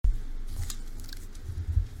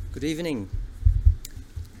Good evening.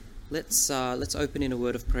 Let's open in a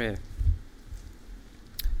word of prayer.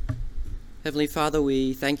 Heavenly Father,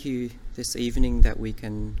 we thank you this evening that we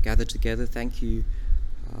can gather together. Thank you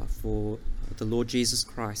for the Lord Jesus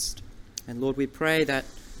Christ. And Lord, we pray that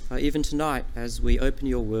even tonight as we open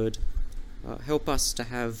your word, help us to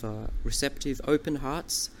have receptive, open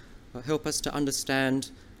hearts. Help us to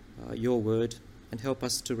understand your word and help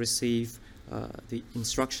us to receive the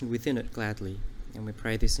instruction within it gladly. And we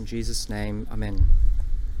pray this in Jesus' name. Amen.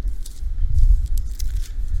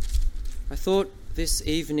 I thought this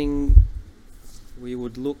evening we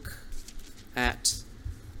would look at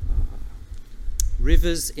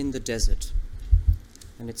rivers in the desert.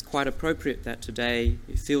 And it's quite appropriate that today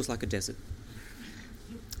it feels like a desert.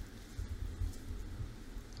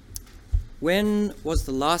 When was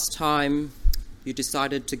the last time you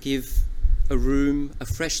decided to give a room a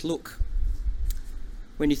fresh look?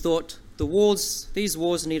 When you thought, these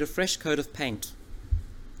walls need a fresh coat of paint.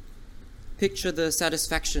 Picture the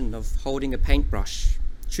satisfaction of holding a paintbrush,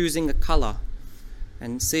 choosing a colour,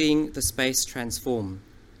 and seeing the space transform.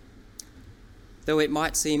 Though it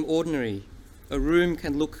might seem ordinary, a room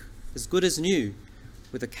can look as good as new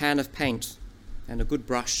with a can of paint and a good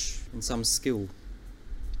brush and some skill.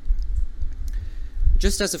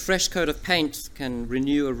 Just as a fresh coat of paint can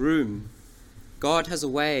renew a room, God has a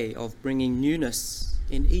way of bringing newness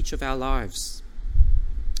in each of our lives.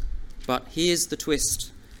 But here's the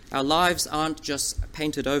twist. Our lives aren't just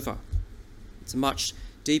painted over. It's a much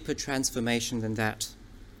deeper transformation than that.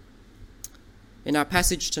 In our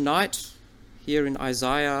passage tonight, here in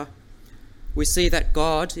Isaiah, we see that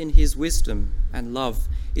God, in his wisdom and love,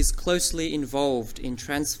 is closely involved in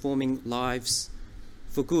transforming lives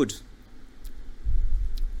for good.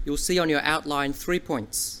 You'll see on your outline 3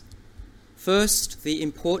 points. First, the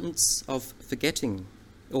importance of forgetting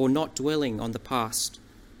or not dwelling on the past.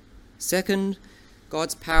 Second,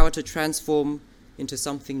 God's power to transform into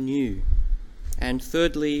something new. And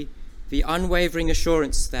thirdly, the unwavering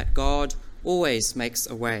assurance that God always makes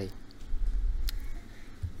a way.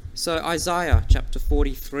 So Isaiah chapter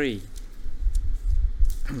 43.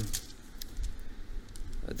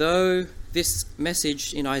 Though this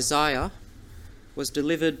message in Isaiah was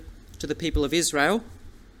delivered to the people of Israel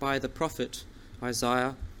by the prophet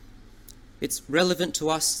Isaiah, it's relevant to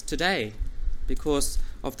us today because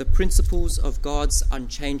of the principles of God's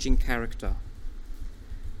unchanging character.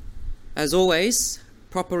 As always,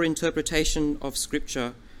 proper interpretation of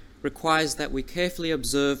Scripture requires that we carefully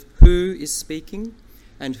observe who is speaking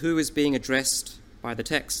and who is being addressed by the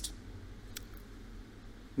text.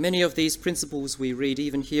 Many of these principles we read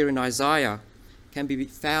even here in Isaiah can be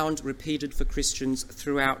found repeated for Christians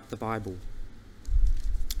throughout the Bible.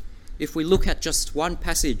 If we look at just one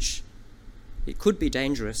passage, it could be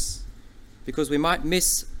dangerous because we might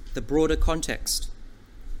miss the broader context.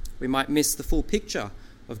 We might miss the full picture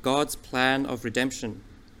of God's plan of redemption.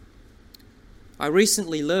 I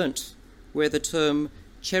recently learnt where the term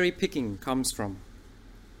cherry picking comes from.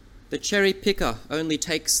 The cherry picker only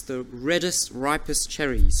takes the reddest, ripest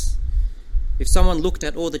cherries. If someone looked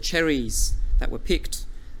at all the cherries that were picked,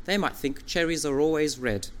 they might think cherries are always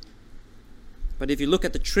red. But if you look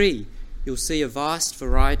at the tree, you'll see a vast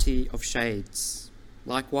variety of shades.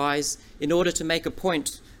 Likewise, in order to make a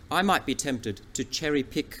point, I might be tempted to cherry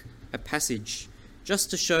pick a passage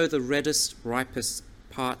just to show the reddest, ripest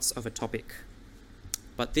parts of a topic.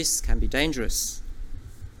 But this can be dangerous.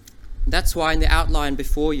 That's why in the outline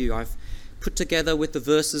before you, I've put together with the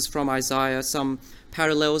verses from Isaiah some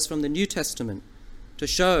parallels from the New Testament to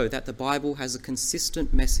show that the Bible has a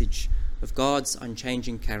consistent message of God's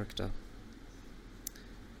unchanging character.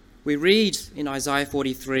 We read in Isaiah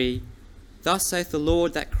 43, "Thus saith the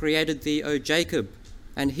Lord that created thee, O Jacob,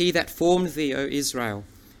 and he that formed thee, O Israel.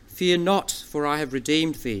 Fear not, for I have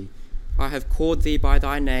redeemed thee. I have called thee by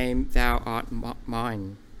thy name, thou art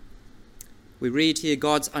mine." We read here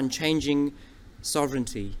God's unchanging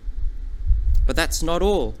sovereignty. But that's not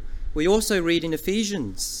all. We also read in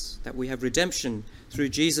Ephesians that we have redemption through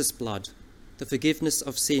Jesus' blood, the forgiveness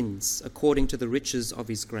of sins according to the riches of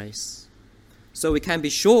his grace. So we can be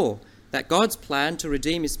sure that God's plan to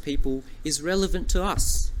redeem his people is relevant to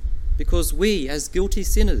us because we, as guilty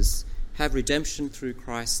sinners, have redemption through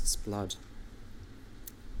Christ's blood.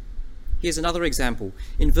 Here's another example.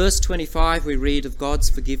 In verse 25, we read of God's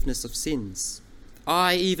forgiveness of sins.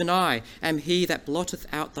 "I, even I, am he that blotteth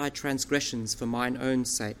out thy transgressions for mine own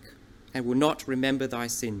sake, and will not remember thy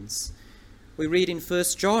sins." We read in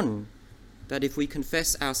 1 John that if we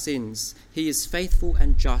confess our sins, he is faithful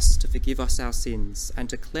and just to forgive us our sins and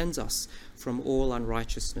to cleanse us from all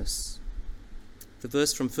unrighteousness. The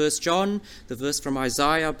verse from 1 John, the verse from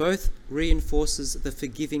Isaiah, both reinforces the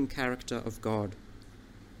forgiving character of God.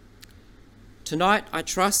 Tonight, I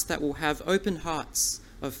trust that we'll have open hearts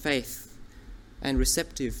of faith and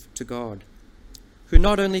receptive to God, who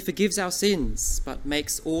not only forgives our sins, but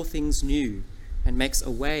makes all things new and makes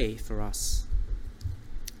a way for us.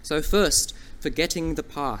 So first, forgetting the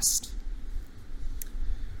past.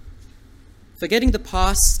 Forgetting the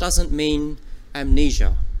past doesn't mean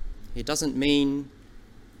amnesia. It doesn't mean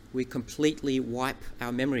we completely wipe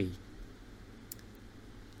our memory.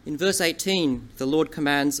 In verse 18, the Lord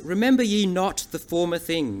commands, "Remember ye not the former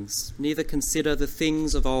things, neither consider the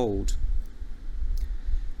things of old."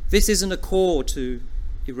 This isn't a call to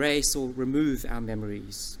erase or remove our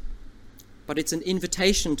memories, but it's an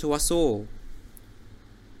invitation to us all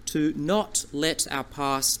to not let our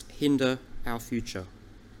past hinder our future.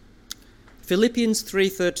 Philippians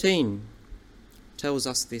 3:13 tells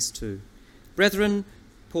us this too. "Brethren,"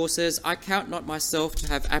 Paul says, "I count not myself to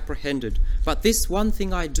have apprehended, but this one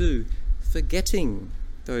thing I do, forgetting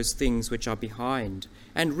those things which are behind,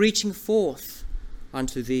 and reaching forth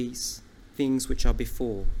unto these things which are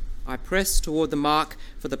before. I press toward the mark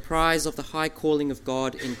for the prize of the high calling of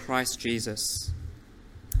God in Christ Jesus."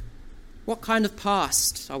 What kind of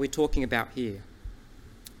past are we talking about here?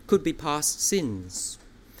 It could be past sins.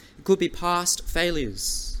 It could be past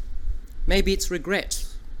failures. Maybe it's regret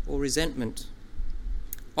or resentment.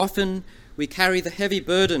 Often we carry the heavy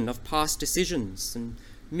burden of past decisions and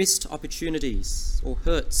missed opportunities or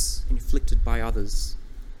hurts inflicted by others.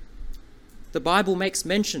 The Bible makes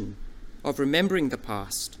mention of remembering the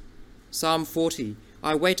past. Psalm 40,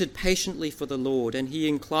 "I waited patiently for the Lord, and he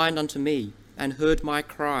inclined unto me and heard my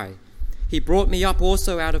cry. He brought me up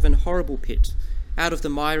also out of an horrible pit, out of the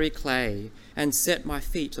miry clay, and set my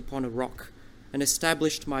feet upon a rock, and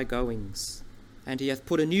established my goings. And he hath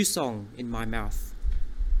put a new song in my mouth."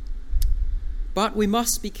 But we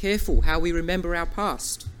must be careful how we remember our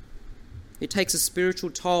past. It takes a spiritual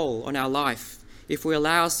toll on our life if we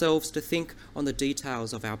allow ourselves to think on the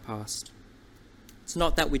details of our past. It's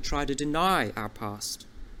not that we try to deny our past,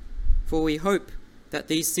 for we hope that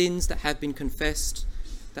these sins that have been confessed,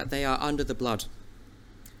 that they are under the blood.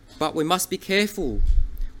 But we must be careful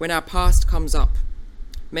when our past comes up.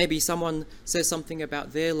 Maybe someone says something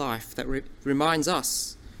about their life that reminds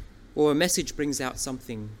us, or a message brings out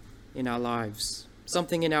something in our lives,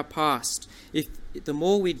 something in our past. If the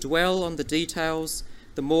more we dwell on the details,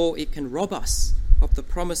 the more it can rob us of the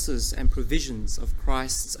promises and provisions of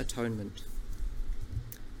Christ's atonement.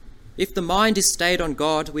 If the mind is stayed on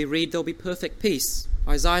God, we read there'll be perfect peace.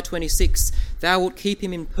 Isaiah 26, "Thou wilt keep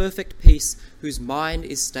him in perfect peace, whose mind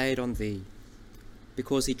is stayed on thee,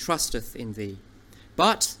 because he trusteth in thee."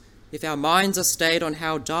 But if our minds are stayed on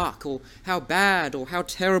how dark or how bad or how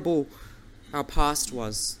terrible our past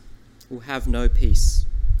was, we'll have no peace.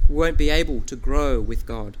 We won't be able to grow with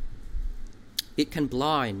God. It can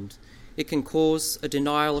blind. It can cause a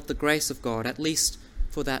denial of the grace of God, at least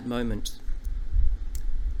for that moment.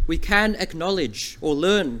 We can acknowledge or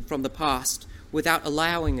learn from the past without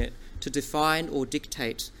allowing it to define or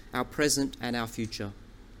dictate our present and our future.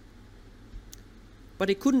 But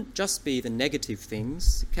it couldn't just be the negative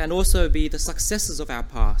things. It can also be the successes of our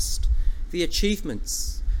past, the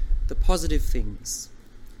achievements, the positive things.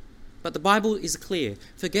 But the Bible is clear.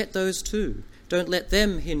 Forget those too. Don't let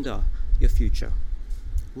them hinder your future.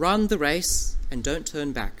 Run the race and don't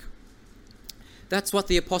turn back. That's what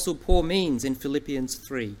the Apostle Paul means in Philippians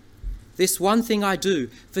 3. "This one thing I do,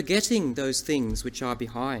 forgetting those things which are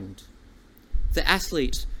behind." The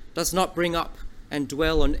athlete does not bring up and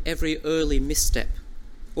dwell on every early misstep,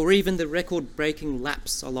 or even the record-breaking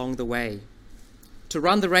laps along the way. To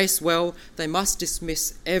run the race well, they must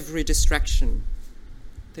dismiss every distraction.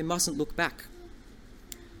 They mustn't look back.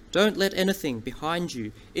 Don't let anything behind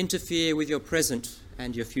you interfere with your present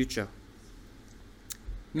and your future.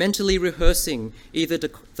 Mentally rehearsing either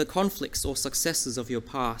the conflicts or successes of your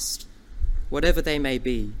past, whatever they may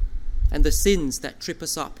be, and the sins that trip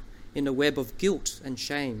us up in a web of guilt and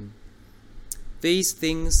shame. These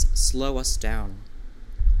things slow us down.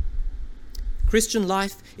 Christian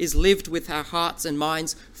life is lived with our hearts and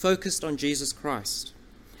minds focused on Jesus Christ.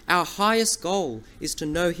 Our highest goal is to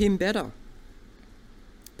know him better.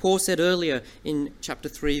 Paul said earlier in chapter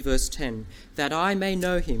 3, verse 10, "That I may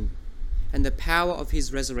know him and the power of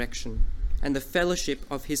his resurrection and the fellowship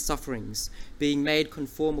of his sufferings, being made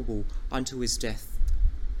conformable unto his death."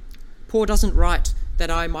 Paul doesn't write that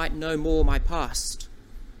I might know more of my past.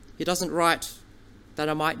 He doesn't write that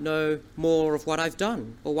I might know more of what I've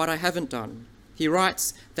done or what I haven't done. He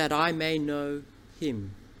writes that I may know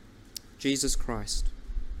him, Jesus Christ.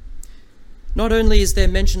 Not only is there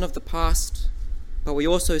mention of the past, but we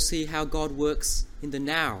also see how God works in the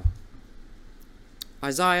now.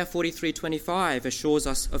 Isaiah 43:25 assures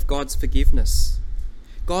us of God's forgiveness.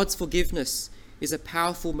 God's forgiveness is a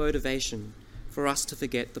powerful motivation for us to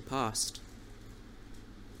forget the past.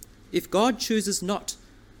 If God chooses not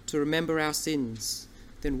to remember our sins,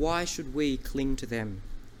 then why should we cling to them?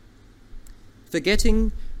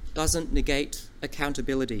 Forgetting doesn't negate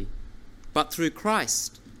accountability, but through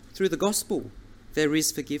Christ, through the gospel, there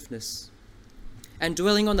is forgiveness. And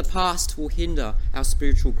dwelling on the past will hinder our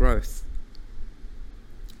spiritual growth.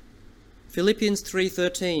 Philippians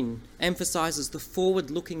 3:13 emphasizes the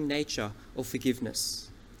forward-looking nature of forgiveness.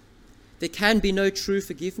 There can be no true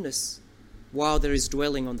forgiveness while there is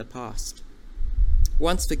dwelling on the past.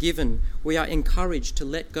 Once forgiven, we are encouraged to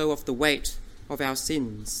let go of the weight of our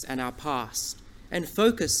sins and our past and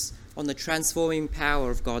focus on the transforming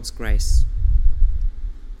power of God's grace.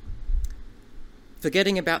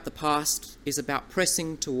 Forgetting about the past is about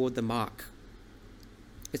pressing toward the mark.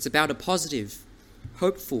 It's about a positive,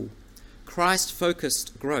 hopeful,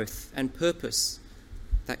 Christ-focused growth and purpose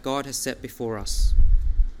that God has set before us.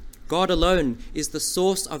 God alone is the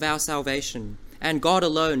source of our salvation, and God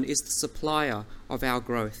alone is the supplier of our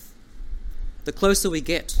growth. The closer we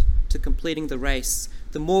get to completing the race,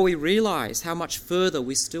 the more we realize how much further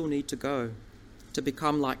we still need to go to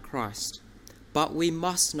become like Christ. But we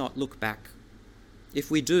must not look back. If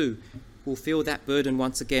we do, we'll feel that burden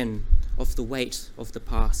once again of the weight of the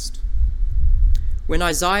past. When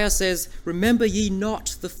Isaiah says, "Remember ye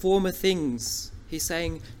not the former things," he's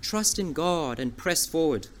saying, trust in God and press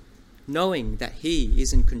forward, knowing that he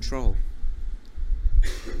is in control.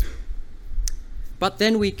 But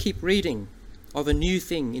then we keep reading of a new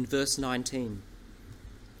thing in verse 19.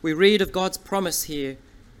 We read of God's promise here,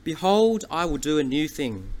 "Behold, I will do a new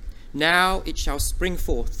thing. Now it shall spring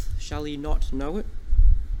forth. Shall ye not know it?"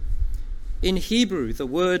 In Hebrew, the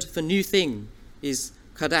word for new thing is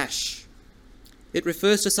kadash. It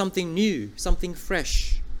refers to something new, something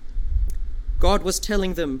fresh. God was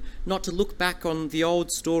telling them not to look back on the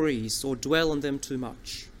old stories or dwell on them too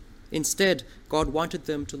much. Instead, God wanted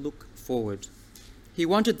them to look forward. He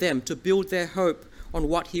wanted them to build their hope on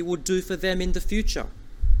what he would do for them in the future.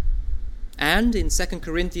 And in 2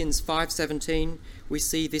 Corinthians 5:17, we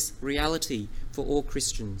see this reality for all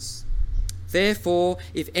Christians. Therefore,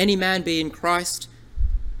 if any man be in Christ,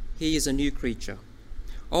 he is a new creature.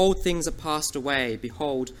 Old things are passed away.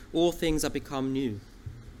 Behold, all things are become new.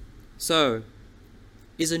 So,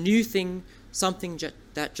 is a new thing something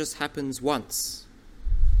that just happens once?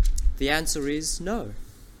 The answer is no.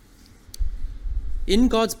 In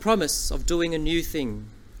God's promise of doing a new thing,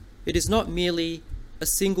 it is not merely a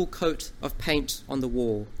single coat of paint on the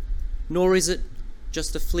wall, nor is it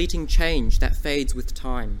just a fleeting change that fades with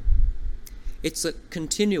time. It's a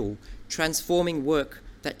continual, transforming work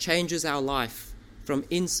that changes our life from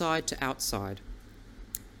inside to outside.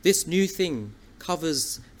 This new thing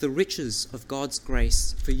covers the riches of God's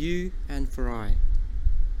grace for you and for I.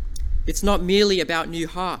 It's not merely about new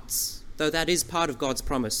hearts, though that is part of God's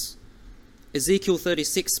promise. Ezekiel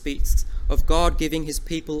 36 speaks of God giving his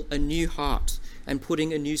people a new heart and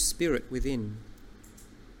putting a new spirit within.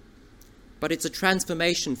 But it's a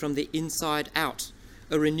transformation from the inside out,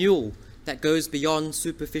 a renewal that goes beyond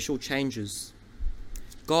superficial changes.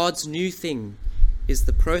 God's new thing is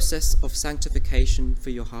the process of sanctification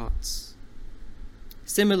for your hearts.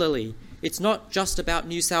 Similarly, it's not just about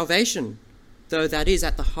new salvation, though that is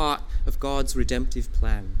at the heart of God's redemptive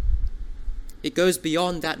plan. It goes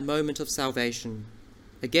beyond that moment of salvation.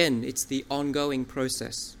 Again, it's the ongoing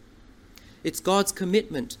process. It's God's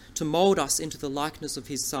commitment to mold us into the likeness of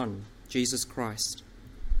his Son, Jesus Christ.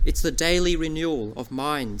 It's the daily renewal of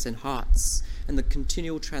minds and hearts and the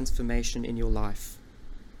continual transformation in your life.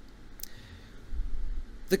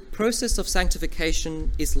 The process of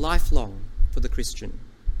sanctification is lifelong for the Christian.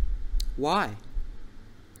 Why?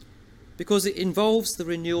 Because it involves the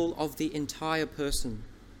renewal of the entire person,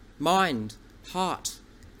 mind, heart,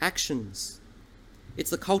 actions. It's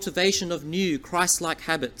the cultivation of new Christ-like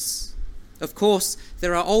habits. Of course,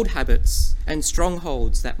 there are old habits and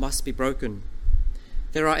strongholds that must be broken.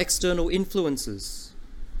 There are external influences.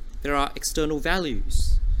 There are external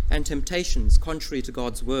values and temptations contrary to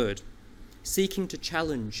God's word, seeking to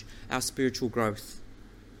challenge our spiritual growth.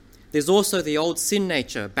 There's also the old sin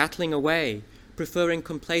nature battling away, preferring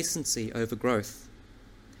complacency over growth.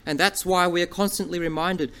 And that's why we are constantly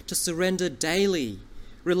reminded to surrender daily,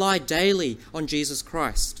 rely daily on Jesus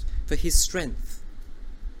Christ for his strength.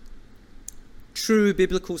 True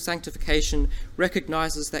biblical sanctification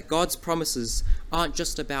recognizes that God's promises aren't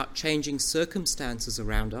just about changing circumstances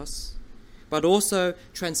around us, but also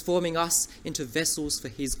transforming us into vessels for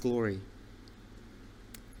his glory.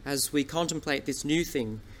 As we contemplate this new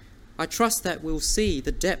thing, I trust that we'll see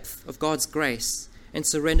the depth of God's grace and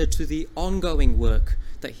surrender to the ongoing work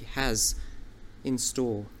that he has in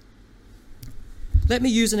store. Let me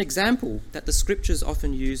use an example that the scriptures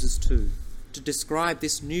often uses too, to describe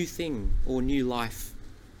this new thing or new life.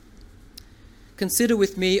 Consider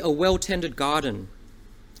with me a well-tended garden.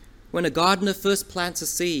 When a gardener first plants a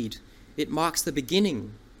seed, it marks the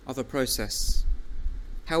beginning of a process.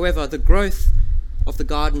 However, the growth of the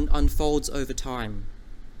garden unfolds over time.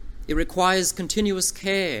 It requires continuous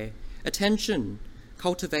care, attention,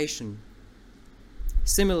 cultivation.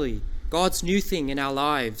 Similarly, God's new thing in our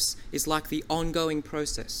lives is like the ongoing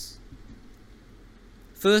process.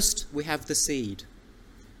 First, we have the seed.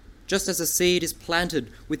 Just as a seed is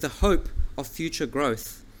planted with the hope of future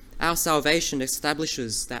growth, our salvation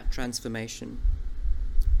establishes that transformation.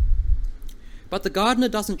 But the gardener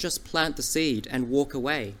doesn't just plant the seed and walk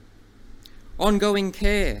away. Ongoing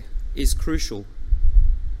care is crucial.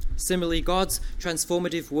 Similarly, God's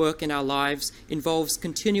transformative work in our lives involves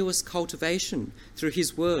continuous cultivation through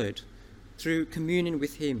his word, through communion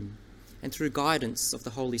with him, and through guidance of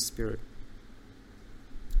the Holy Spirit.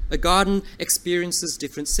 A garden experiences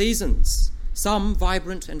different seasons, some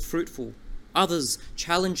vibrant and fruitful, others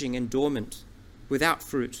challenging and dormant, without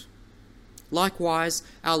fruit. Likewise,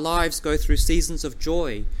 our lives go through seasons of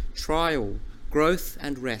joy, trial, growth,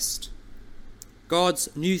 and rest. God's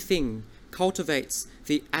new thing cultivates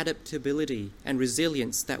the adaptability and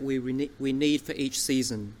resilience that we need for each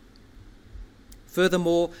season.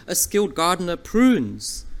 Furthermore, a skilled gardener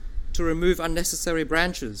prunes to remove unnecessary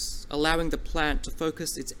branches, allowing the plant to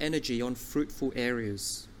focus its energy on fruitful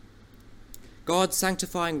areas. God's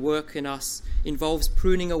sanctifying work in us involves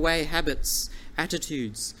pruning away habits,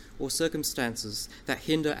 attitudes, or circumstances that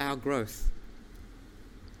hinder our growth.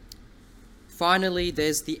 Finally,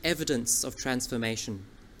 there's the evidence of transformation.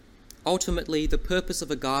 Ultimately, the purpose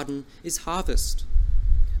of a garden is harvest,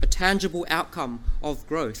 a tangible outcome of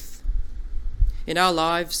growth. In our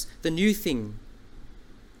lives, the new thing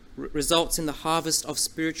results in the harvest of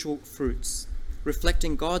spiritual fruits,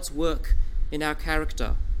 reflecting God's work in our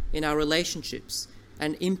character, in our relationships,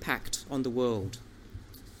 and impact on the world.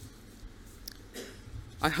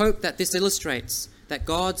 I hope that this illustrates that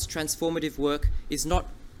God's transformative work is not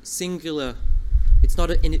singular, it's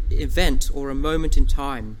not an event or a moment in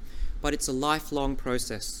time, but it's a lifelong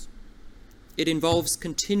process. It involves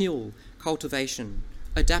continual cultivation,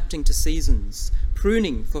 adapting to seasons,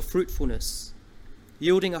 pruning for fruitfulness,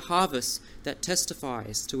 yielding a harvest that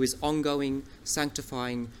testifies to his ongoing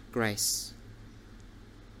sanctifying grace.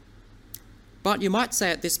 But you might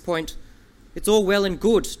say at this point, it's all well and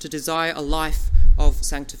good to desire a life of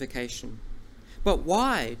sanctification. But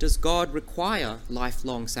why does God require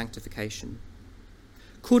lifelong sanctification?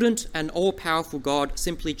 Couldn't an all-powerful God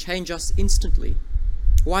simply change us instantly?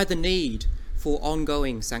 Why the need for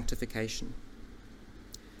ongoing sanctification?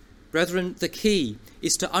 Brethren, the key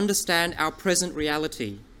is to understand our present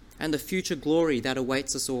reality and the future glory that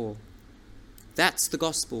awaits us all. That's the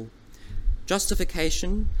gospel.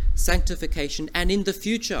 Justification, sanctification, and in the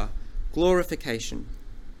future, glorification.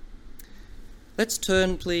 Let's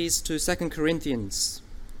turn, please, to 2 Corinthians.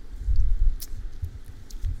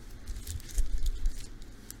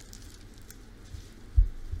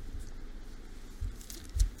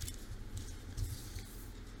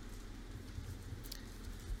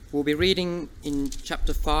 We'll be reading in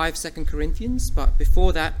chapter 5, 2 Corinthians, but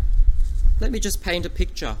before that, let me just paint a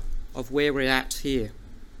picture of where we're at here.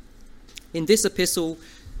 In this epistle,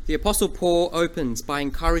 the Apostle Paul opens by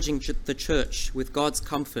encouraging the church with God's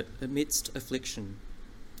comfort amidst affliction.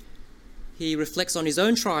 He reflects on his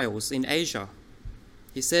own trials in Asia.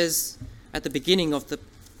 He says at the beginning of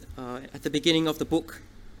the book,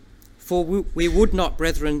 "For we would not,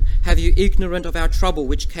 brethren, have you ignorant of our trouble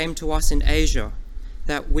which came to us in Asia,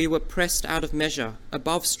 that we were pressed out of measure,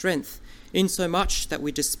 above strength, insomuch that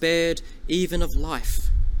we despaired even of life."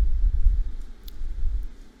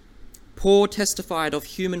 Paul testified of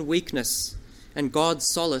human weakness and God's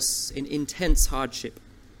solace in intense hardship.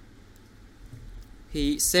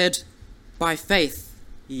 He said, "By faith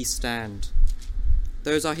ye stand."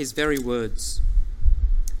 Those are his very words.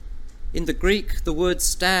 In the Greek, the word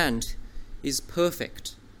stand is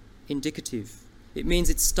perfect, indicative. It means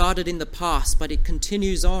it started in the past, but it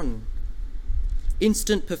continues on.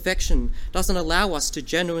 Instant perfection doesn't allow us to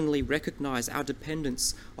genuinely recognize our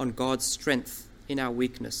dependence on God's strength in our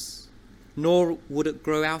weakness, nor would it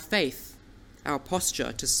grow our faith, our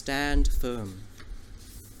posture to stand firm.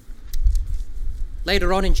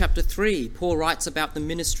 Later on in chapter 3, Paul writes about the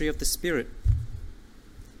ministry of the Spirit.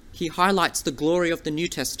 He highlights the glory of the New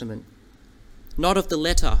Testament, not of the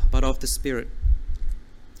letter, but of the Spirit.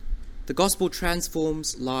 The gospel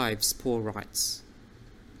transforms lives, Paul writes.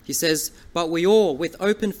 He says, "But we all, with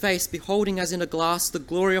open face, beholding as in a glass the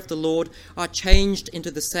glory of the Lord, are changed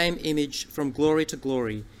into the same image from glory to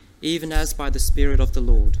glory, even as by the Spirit of the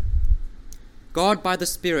Lord." God, by the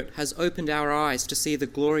Spirit, has opened our eyes to see the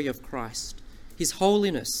glory of Christ, his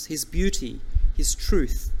holiness, his beauty, his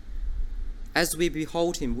truth. As we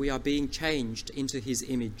behold him, we are being changed into his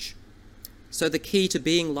image. So the key to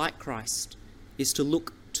being like Christ is to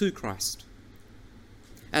look to Christ.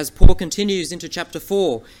 As Paul continues into chapter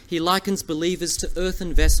 4, he likens believers to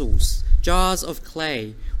earthen vessels, jars of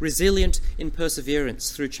clay, resilient in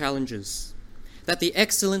perseverance through challenges, that the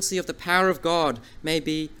excellency of the power of God may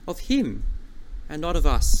be of him and not of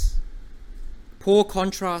us. Paul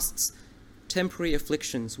contrasts temporary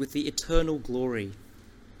afflictions with the eternal glory.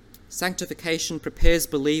 Sanctification prepares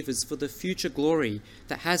believers for the future glory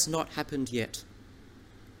that has not happened yet.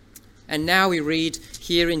 And now we read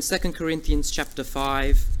here in 2 Corinthians chapter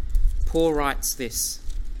 5, Paul writes this: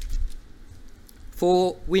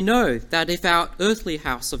 "For we know that if our earthly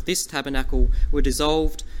house of this tabernacle were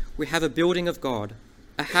dissolved, we have a building of God,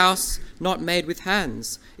 a house not made with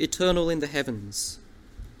hands, eternal in the heavens.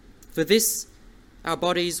 For this our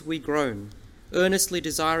bodies we groan, earnestly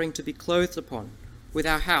desiring to be clothed upon with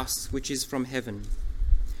our house which is from heaven."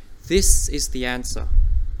 This is the answer.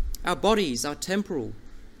 Our bodies are temporal,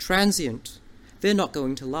 transient. They're not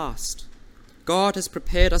going to last. God has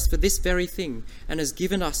prepared us for this very thing and has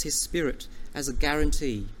given us his Spirit as a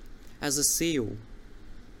guarantee, as a seal.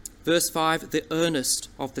 Verse 5, the earnest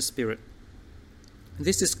of the Spirit.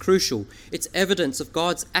 This is crucial. It's evidence of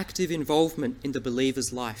God's active involvement in the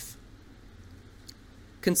believer's life.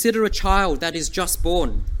 Consider a child that is just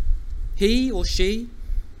born. He or she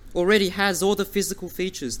already has all the physical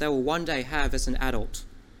features they will one day have as an adult,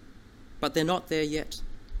 but they're not there yet.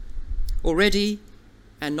 Already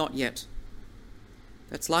and not yet.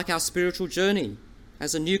 That's like our spiritual journey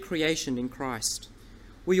as a new creation in Christ.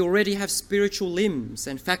 We already have spiritual limbs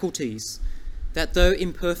and faculties that, though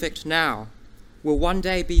imperfect now, will one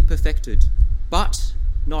day be perfected, but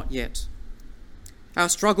not yet. Our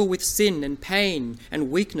struggle with sin and pain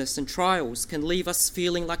and weakness and trials can leave us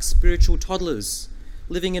feeling like spiritual toddlers,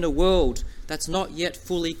 living in a world that's not yet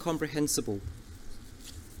fully comprehensible.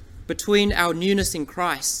 Between our newness in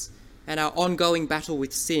Christ and our ongoing battle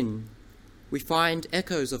with sin, we find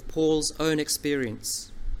echoes of Paul's own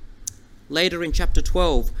experience. Later in chapter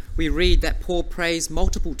 12, we read that Paul prays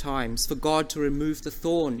multiple times for God to remove the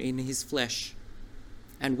thorn in his flesh.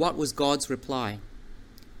 And what was God's reply?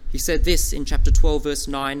 He said this in chapter 12, verse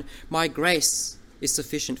 9, "My grace is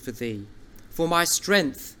sufficient for thee, for my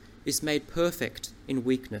strength is made perfect in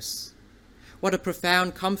weakness." What a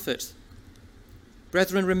profound comfort.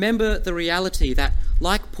 Brethren, remember the reality that,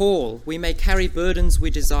 like Paul, we may carry burdens we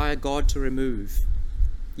desire God to remove.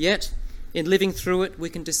 Yet, in living through it, we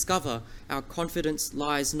can discover our confidence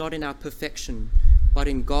lies not in our perfection, but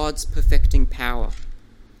in God's perfecting power.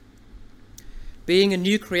 Being a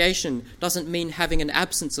new creation doesn't mean having an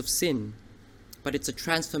absence of sin, but it's a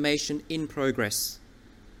transformation in progress.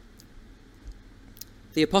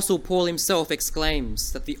 The Apostle Paul himself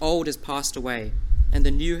exclaims that the old has passed away and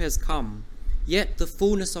the new has come, yet the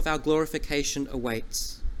fullness of our glorification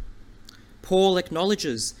awaits. Paul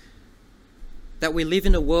acknowledges that we live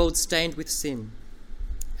in a world stained with sin,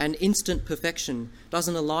 and instant perfection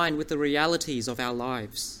doesn't align with the realities of our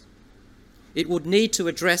lives. It would need to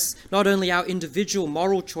address not only our individual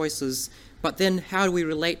moral choices, but then how do we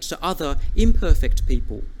relate to other imperfect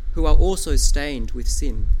people who are also stained with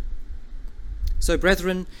sin. So,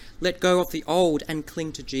 brethren, let go of the old and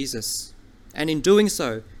cling to Jesus. And in doing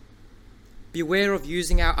so, beware of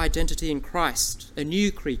using our identity in Christ, a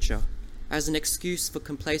new creature, as an excuse for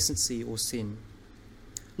complacency or sin.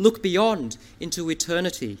 Look beyond into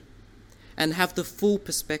eternity and have the full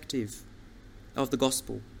perspective of the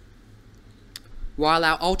gospel. While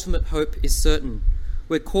our ultimate hope is certain,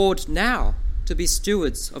 we're called now to be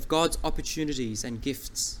stewards of God's opportunities and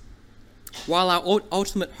gifts. While our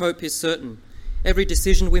ultimate hope is certain, every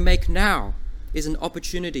decision we make now is an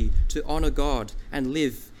opportunity to honour God and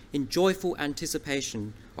live in joyful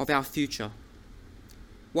anticipation of our future.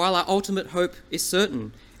 While our ultimate hope is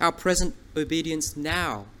certain, our present obedience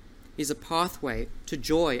now is a pathway to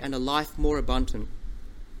joy and a life more abundant.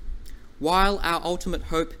 While our ultimate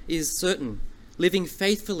hope is certain, living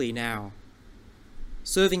faithfully now,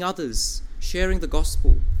 serving others, sharing the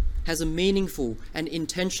gospel, has a meaningful and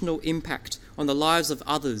intentional impact on the lives of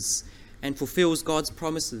others and fulfills God's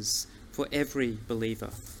promises for every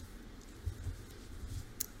believer.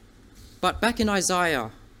 But back in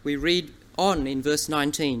Isaiah, we read on in verse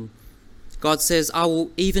 19, God says, "I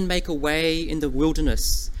will even make a way in the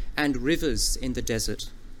wilderness and rivers in the desert."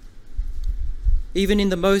 Even in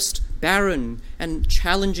the most barren and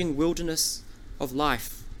challenging wilderness of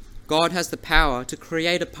life, God has the power to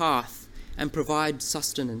create a path and provide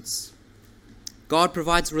sustenance. God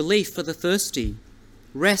provides relief for the thirsty,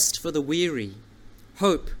 rest for the weary,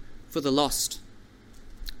 hope for the lost.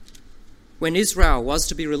 When Israel was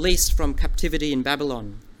to be released from captivity in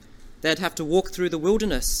Babylon, they'd have to walk through the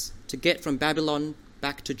wilderness to get from Babylon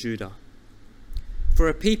back to Judah. For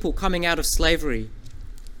a people coming out of slavery,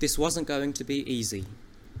 this wasn't going to be easy.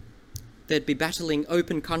 They'd be battling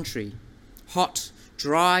open country, hot,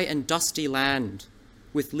 dry and dusty land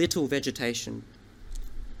with little vegetation.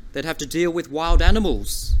 They'd have to deal with wild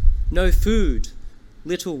animals, no food,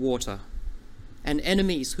 little water, and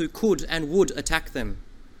enemies who could and would attack them.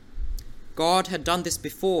 God had done this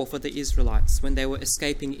before for the Israelites when they were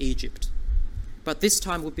escaping Egypt, but this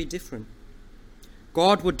time would be different.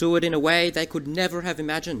 God would do it in a way they could never have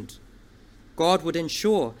imagined. God would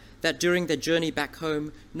ensure that during their journey back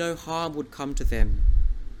home, no harm would come to them.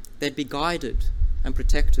 They'd be guided and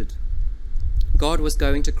protected. God was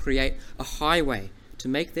going to create a highway to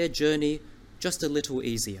make their journey just a little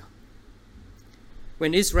easier.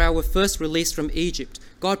 When Israel were first released from Egypt,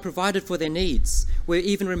 God provided for their needs. We're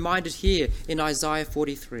even reminded here in Isaiah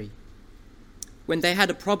 43. When they had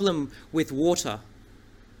a problem with water,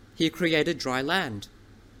 he created dry land.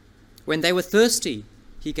 When they were thirsty,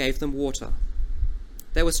 he gave them water.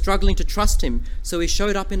 They were struggling to trust him, so he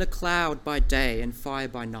showed up in a cloud by day and fire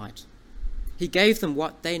by night. He gave them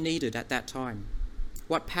what they needed at that time,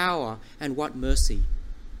 what power and what mercy.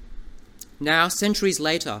 Now, centuries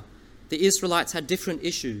later, the Israelites had different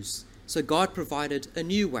issues, so God provided a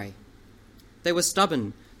new way. They were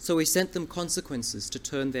stubborn, so he sent them consequences to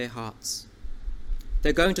turn their hearts.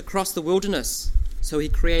 They're going to cross the wilderness, so he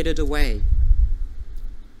created a way.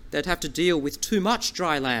 They'd have to deal with too much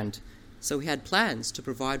dry land, so he had plans to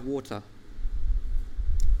provide water.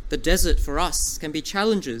 The desert for us can be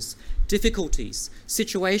challenges, difficulties,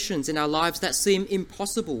 situations in our lives that seem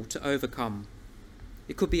impossible to overcome.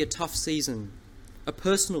 It could be a tough season, a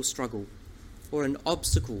personal struggle, or an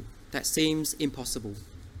obstacle that seems impossible.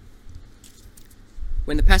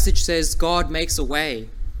 When the passage says God makes a way,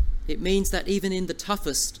 it means that even in the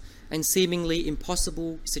toughest and seemingly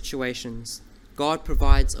impossible situations, God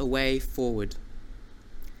provides a way forward.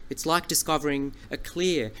 It's like discovering a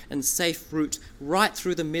clear and safe route right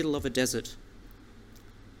through the middle of a desert.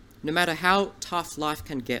 No matter how tough life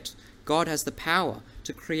can get, God has the power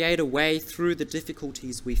to create a way through the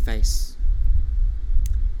difficulties we face.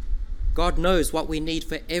 God knows what we need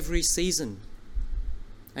for every season.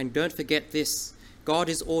 And don't forget this, God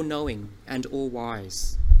is all-knowing and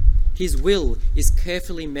all-wise. His will is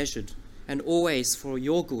carefully measured and always for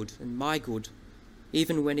your good and my good,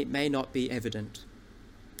 even when it may not be evident.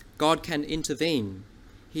 God can intervene.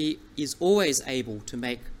 He is always able to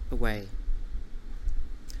make a way.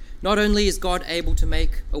 Not only is God able to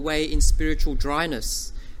make a way in spiritual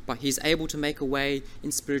dryness, but he's able to make a way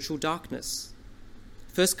in spiritual darkness.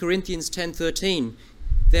 1 Corinthians 10:13,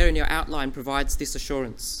 there in your outline, provides this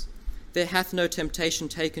assurance. There hath no temptation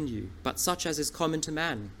taken you, but such as is common to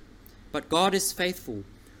man. But God is faithful,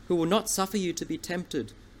 who will not suffer you to be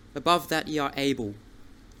tempted above that ye are able,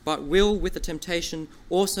 but will with the temptation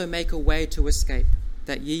also make a way to escape,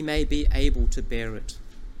 that ye may be able to bear it.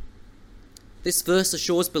 This verse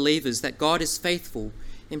assures believers that God is faithful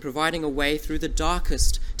in providing a way through the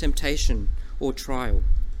darkest temptation or trial.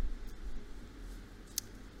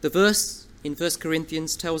 The verse in 1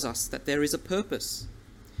 Corinthians tells us that there is a purpose.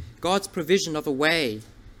 God's provision of a way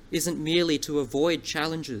isn't merely to avoid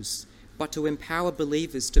challenges, but to empower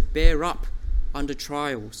believers to bear up under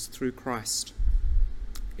trials through Christ.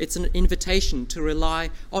 It's an invitation to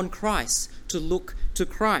rely on Christ, to look to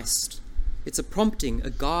Christ. It's a prompting, a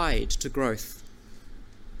guide to growth.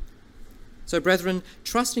 So, brethren,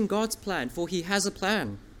 trust in God's plan, for he has a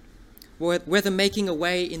plan. Whether making a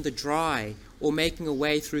way in the dry or making a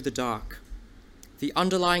way through the dark, the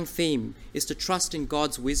underlying theme is to trust in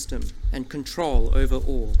God's wisdom and control over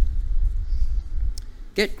all.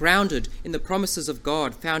 Get grounded in the promises of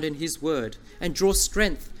God found in his word and draw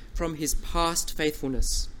strength from his past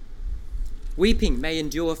faithfulness. Weeping may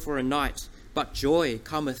endure for a night, but joy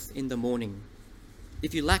cometh in the morning.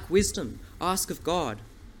 If you lack wisdom, ask of God.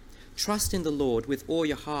 Trust in the Lord with all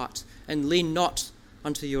your heart and lean not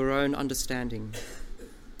unto your own understanding.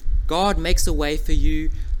 God makes a way for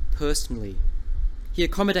you personally. He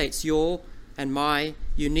accommodates your and my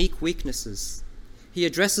unique weaknesses. He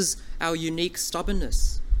addresses our unique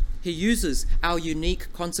stubbornness. He uses our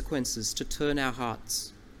unique consequences to turn our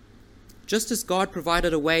hearts. Just as God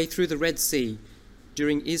provided a way through the Red Sea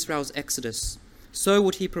during Israel's exodus, so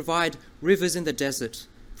would he provide rivers in the desert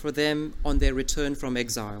for them on their return from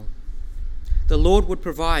exile. The Lord would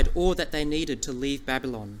provide all that they needed to leave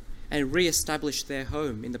Babylon and re-establish their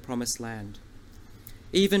home in the promised land.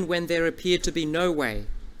 Even when there appeared to be no way,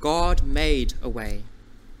 God made a way.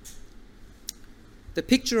 The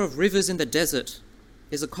picture of rivers in the desert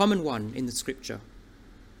is a common one in the scripture.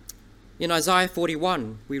 In Isaiah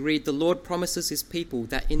 41, we read, "The Lord promises his people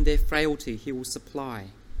that in their frailty he will supply."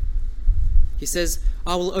 He says,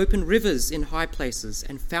 "I will open rivers in high places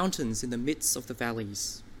and fountains in the midst of the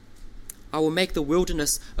valleys. I will make the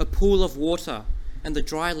wilderness a pool of water and the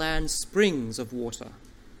dry land springs of water."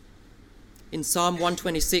 In Psalm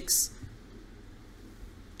 126,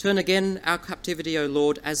 "Turn again our captivity, O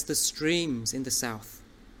Lord, as the streams in the south."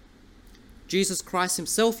 Jesus Christ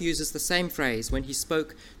himself uses the same phrase when he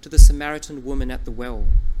spoke to the Samaritan woman at the well.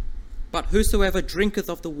 "But whosoever drinketh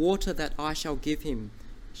of the water that I shall give him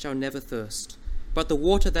shall never thirst. But the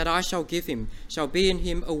water that I shall give him shall be in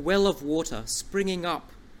him a well of water springing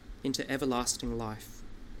up into everlasting life."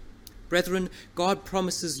 Brethren, God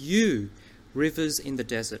promises you rivers in the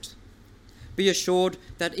desert. Be assured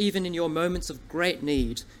that even in your moments of great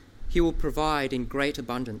need, he will provide in great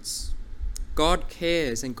abundance. God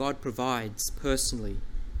cares and God provides personally.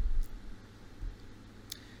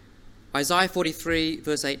 Isaiah 43,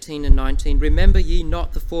 verse 18 and 19, "Remember ye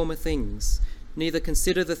not the former things, neither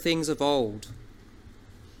consider the things of old.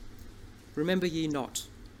 Remember ye not.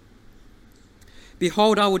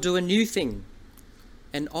 Behold, I will do a new thing,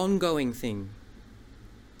 an ongoing thing.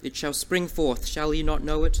 It shall spring forth, shall ye not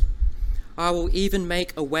know it? I will even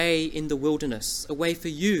make a way in the wilderness, a way for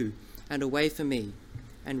you and a way for me,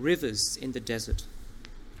 and rivers in the desert."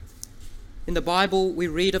 In the Bible, we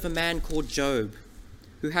read of a man called Job,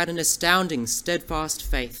 who had an astounding, steadfast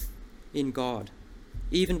faith in God,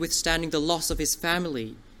 even withstanding the loss of his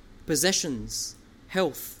family, possessions,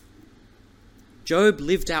 health. Job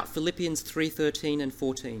lived out Philippians 3:13 and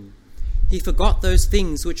 14. He forgot those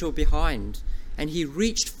things which were behind, and he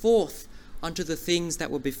reached forth unto the things that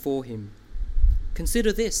were before him.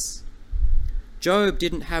 Consider this. Job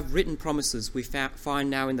didn't have written promises we find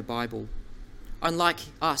now in the Bible. Unlike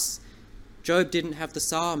us, Job didn't have the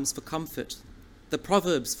Psalms for comfort, the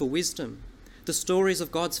Proverbs for wisdom, the stories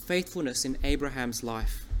of God's faithfulness in Abraham's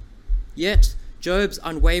life. Yet, Job's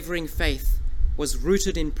unwavering faith was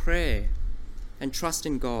rooted in prayer and trust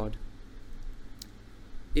in God.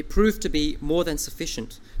 It proved to be more than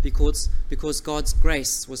sufficient because God's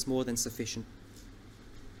grace was more than sufficient.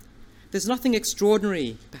 There's nothing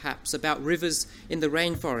extraordinary, perhaps, about rivers in the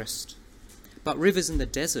rainforest, but rivers in the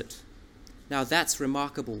desert, now that's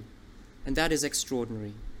remarkable, and that is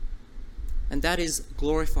extraordinary, and that is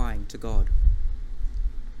glorifying to God.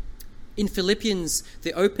 In Philippians,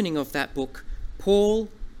 the opening of that book, Paul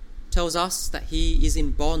tells us that he is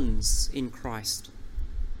in bonds in Christ.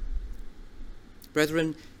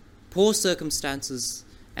 Brethren, Paul's circumstances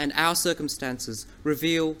and our circumstances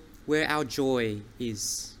reveal where our joy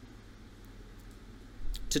is.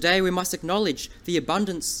 Today we must acknowledge the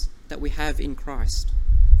abundance that we have in Christ.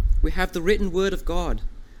 We have the written word of God.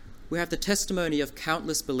 We have the testimony of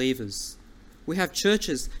countless believers. We have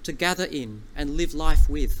churches to gather in and live life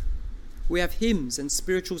with. We have hymns and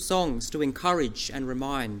spiritual songs to encourage and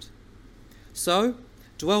remind. So,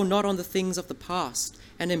 dwell not on the things of the past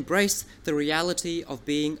and embrace the reality of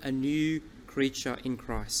being a new creature in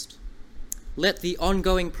Christ. Let the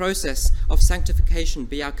ongoing process of sanctification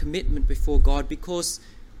be our commitment before God, because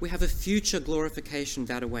we have a future glorification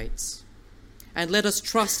that awaits. And let us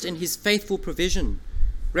trust in his faithful provision,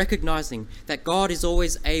 recognizing that God is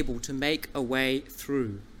always able to make a way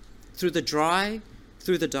through the dry,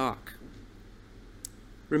 through the dark.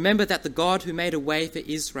 Remember that the God who made a way for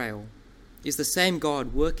Israel is the same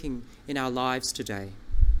God working in our lives today.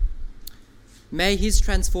 May his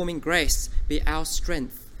transforming grace be our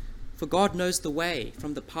strength, for God knows the way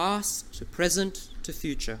from the past to present to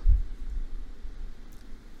future.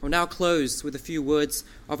 I'll now close with a few words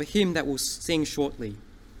of a hymn that we'll sing shortly.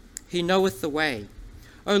 He knoweth the way.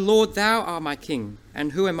 O Lord, thou art my King,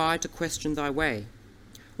 and who am I to question thy way?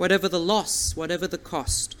 Whatever the loss, whatever the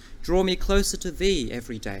cost, draw me closer to thee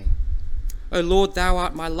every day. O Lord, thou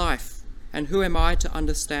art my life, and who am I to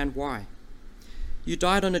understand why? You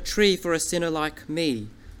died on a tree for a sinner like me.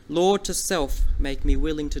 Lord, to self make me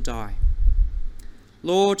willing to die.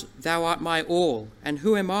 Lord, thou art my all, and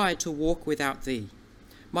who am I to walk without thee?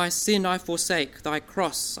 My sin I forsake, thy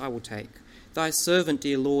cross I will take. Thy servant,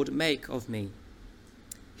 dear Lord, make of me.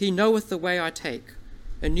 He knoweth the way I take.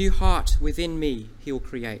 A new heart within me he'll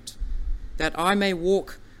create, that I may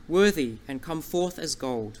walk worthy and come forth as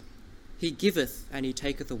gold. He giveth and he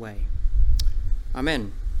taketh away.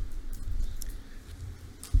 Amen.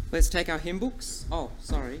 Let's take our hymn books. Oh,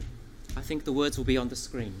 sorry. I think the words will be on the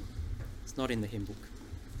screen. It's not in the hymn book.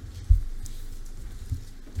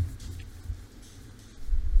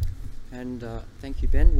 And thank you, Ben.